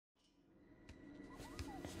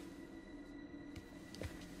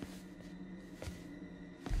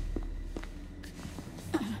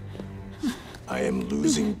am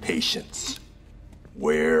losing patience.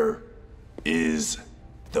 Where is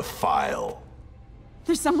the file?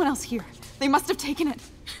 There's someone else here. They must have taken it.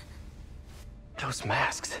 Those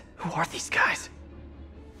masks. Who are these guys?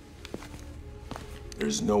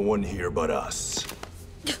 There's no one here but us.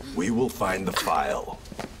 We will find the file,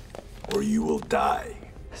 or you will die.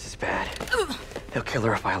 This is bad. They'll kill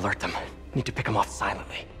her if I alert them. Need to pick them off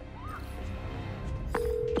silently.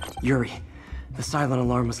 Yuri, the silent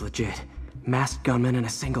alarm was legit. Masked gunmen and a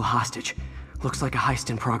single hostage. Looks like a heist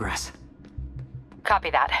in progress. Copy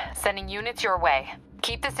that. Sending units your way.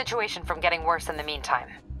 Keep the situation from getting worse in the meantime.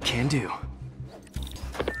 Can do.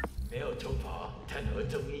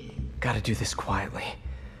 Gotta do this quietly.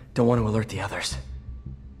 Don't want to alert the others.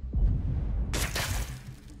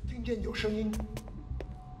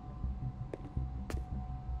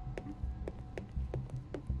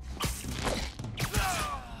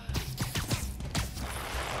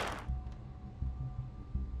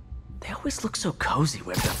 They always look so cozy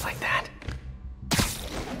whipped up like that.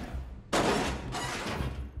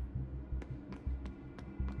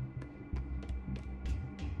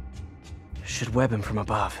 Should web him from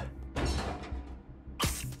above.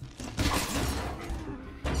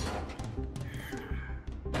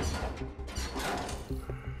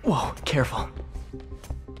 Whoa, careful.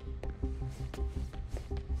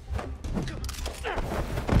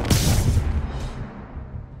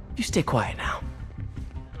 You stay quiet now.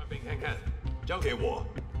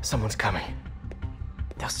 Someone's coming.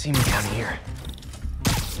 They'll see me down here.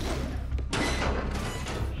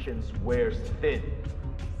 Wears thin.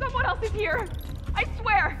 Someone else is here. I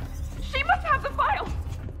swear. She must have the file.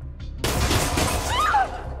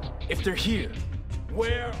 If they're here,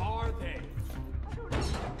 where are they?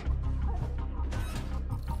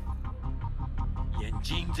 眼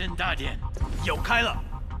睛睁大点，有开了。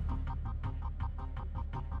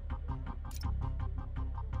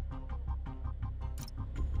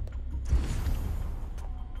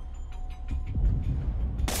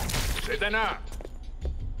谁在那儿？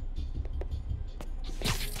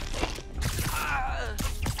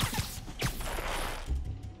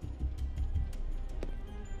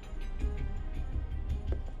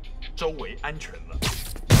 周围安全了。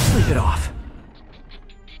Sleep it off.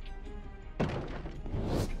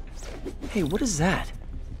 Hey, what is that?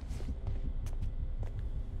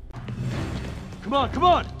 Come on, come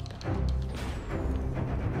on!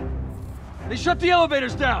 They shut the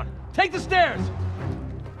elevators down! Take the stairs!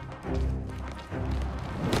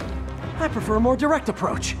 I prefer a more direct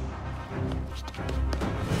approach.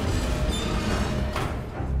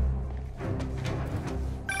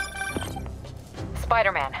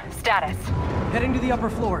 Spider-Man, status. Heading to the upper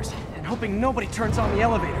floors, and hoping nobody turns on the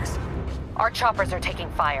elevators. Our choppers are taking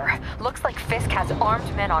fire. Looks like Fisk has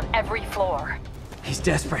armed men on every floor. He's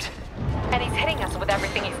desperate. And he's hitting us with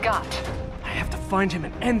everything he's got. I have to find him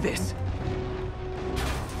and end this.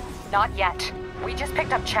 Not yet. We just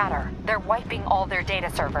picked up chatter. They're wiping all their data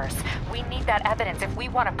servers. We need that evidence if we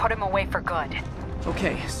want to put him away for good.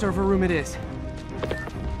 Okay, server room it is.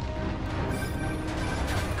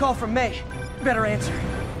 Call from May. Better answer.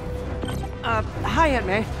 Hi, Aunt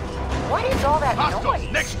May. What is all that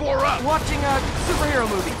noise? Next floor up! Watching a superhero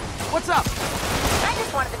movie. What's up? I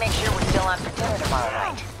just wanted to make sure we're still on for dinner tomorrow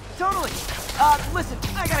night. Totally. Listen,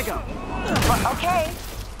 I gotta go. Okay.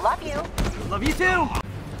 Love you. Love you too.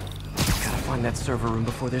 Gotta find that server room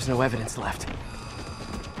before there's no evidence left.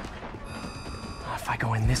 If I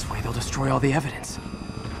go in this way, they'll destroy all the evidence.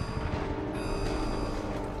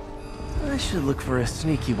 I should look for a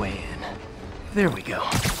sneaky way in. There we go.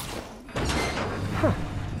 Huh.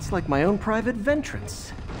 It's like my own private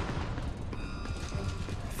ventrance.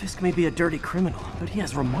 Fisk may be a dirty criminal, but he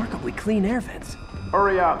has remarkably clean air vents.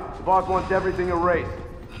 Hurry up. The boss wants everything erased.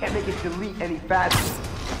 Can't make it delete any faster.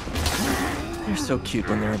 They're so cute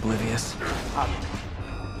when they're oblivious.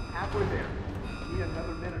 Halfway there. Need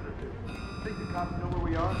another minute or two. Think the cops know where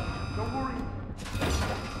we are? Don't worry.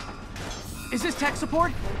 Is this tech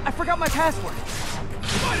support? I forgot my password.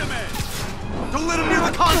 Spider-Man! Don't let him near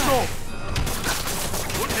the console!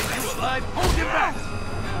 We'll take you alive. Hold him back!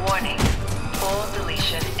 Warning. Full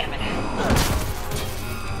deletion imminent.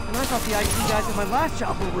 And I thought the IT guys at my last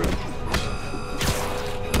job were rude.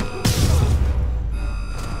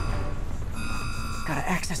 Gotta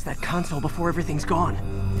access that console before everything's gone.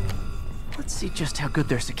 Let's see just how good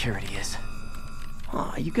their security is.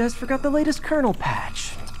 Aw, you guys forgot the latest kernel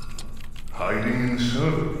patch. Hiding in the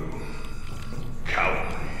server room.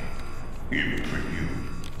 Cowardly. Even for you.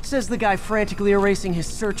 Says the guy frantically erasing his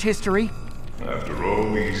search history. After all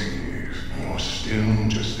these years, you're still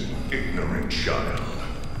just an ignorant child.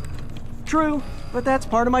 True, but that's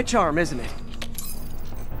part of my charm, isn't it?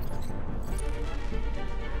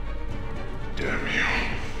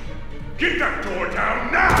 Get that door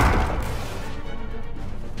down now!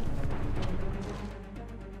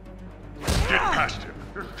 Get past him.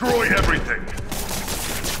 Destroy everything.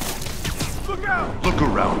 Look out! Look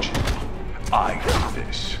around you. I did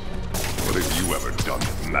this. What have you ever done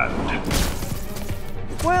that man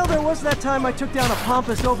didn't? Well, there was that time I took down a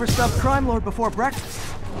pompous, overstuffed crime lord before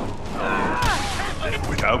breakfast.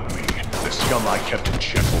 Without me, the scum I kept in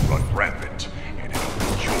check will run rampant, and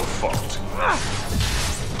it'll be your fault.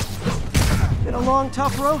 Been a long,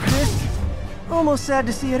 tough road, Fisk. Almost sad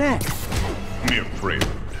to see it end. Mere prelude.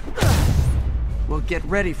 We'll get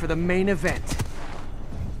ready for the main event.